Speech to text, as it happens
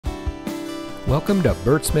Welcome to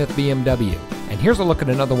Bert Smith BMW, and here's a look at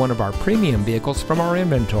another one of our premium vehicles from our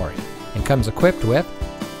inventory, and comes equipped with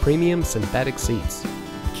premium synthetic seats,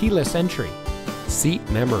 keyless entry, seat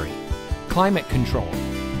memory, climate control,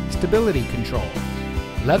 stability control,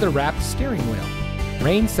 leather-wrapped steering wheel,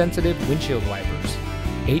 rain-sensitive windshield wipers,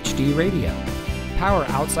 HD radio, power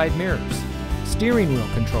outside mirrors, steering wheel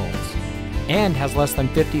controls, and has less than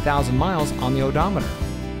 50,000 miles on the odometer.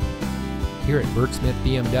 Here at Bert Smith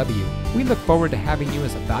BMW, we look forward to having you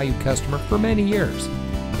as a valued customer for many years.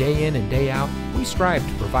 Day in and day out, we strive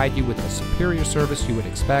to provide you with the superior service you would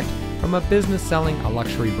expect from a business selling a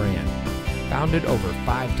luxury brand. Founded over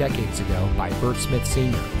 5 decades ago by Bert Smith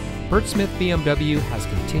Sr., Bert Smith BMW has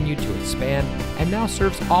continued to expand and now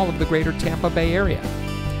serves all of the greater Tampa Bay area.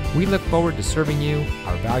 We look forward to serving you,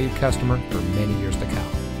 our valued customer, for many years to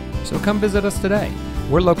come. So come visit us today.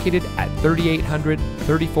 We're located at 3800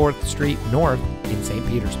 34th Street North in St.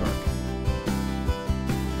 Petersburg.